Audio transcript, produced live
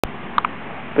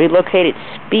relocated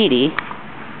Speedy.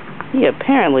 He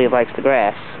apparently likes the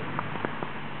grass.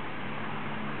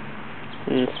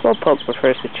 And Slowpoke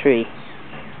prefers the tree.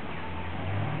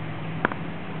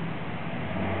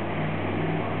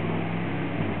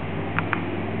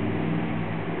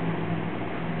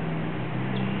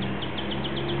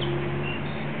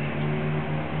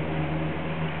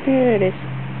 There it is.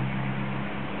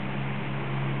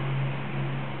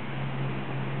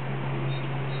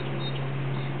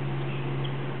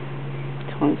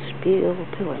 Telling Speedy over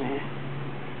pillar there.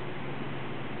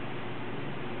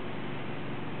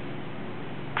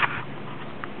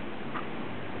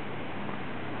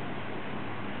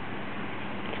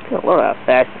 Look how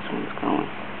fast this one's going.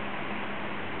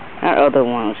 That other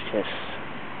one was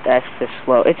that's just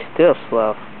slow. It's still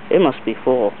slow. It must be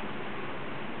full.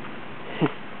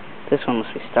 This one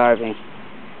must be starving.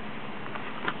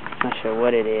 Not sure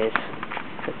what it is,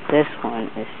 but this one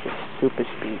is just super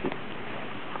speedy.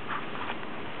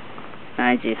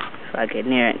 Mind you, if I get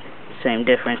near it, same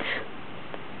difference.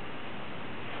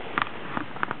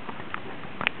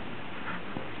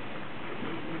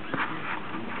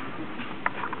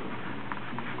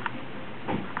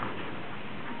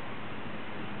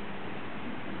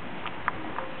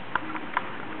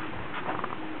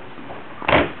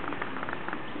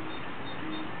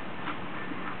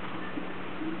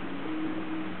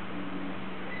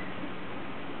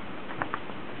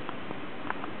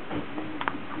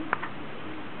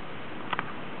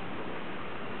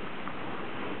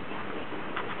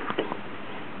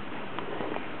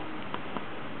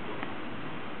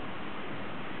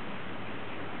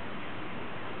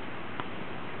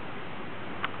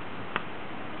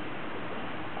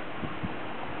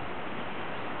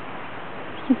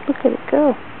 Look at it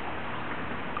go.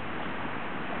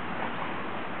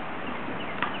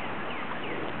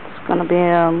 It's gonna be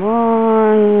a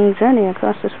long journey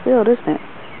across this field, isn't it?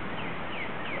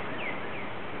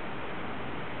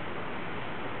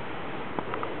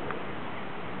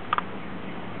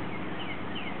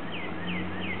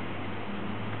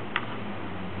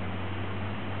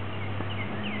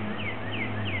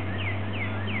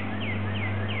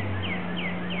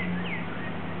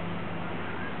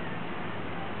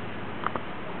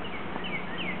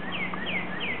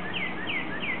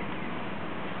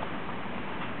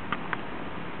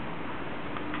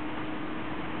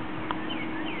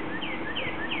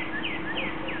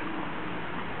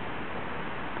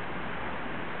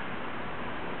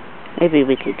 Maybe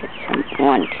we could get some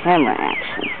on-camera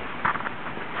action.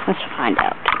 Let's find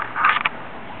out.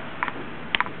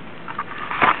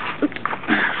 Oops.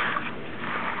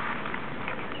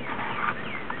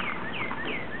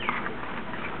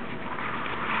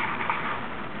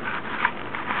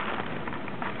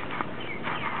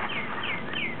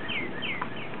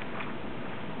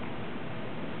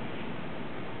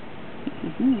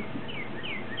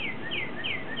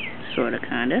 Sorta,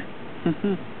 kinda.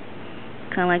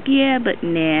 Kinda like, yeah, but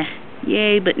nah.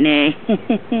 Yay, but nay.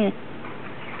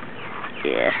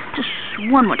 Yeah, just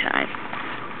one more time.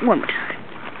 One more time.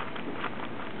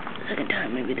 Second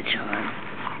time, maybe the charm.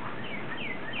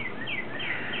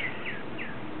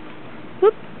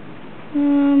 Whoop.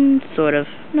 Sort of.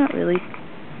 Not really.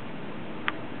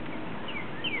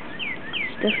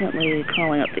 It's definitely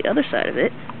crawling up the other side of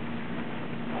it.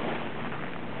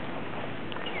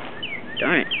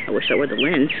 Darn it, I wish that were the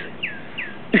lens.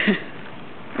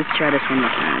 Let's try this one more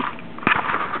time.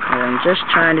 What I'm just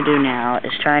trying to do now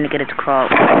is trying to get it to crawl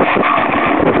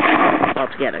all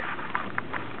together.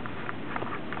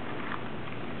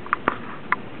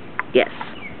 Yes.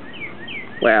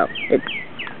 Well,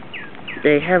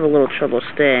 they have a little trouble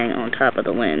staying on top of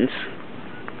the lens.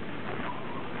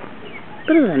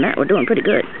 But other than that, we're doing pretty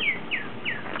good.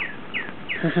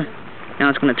 Now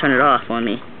it's going to turn it off on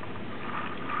me.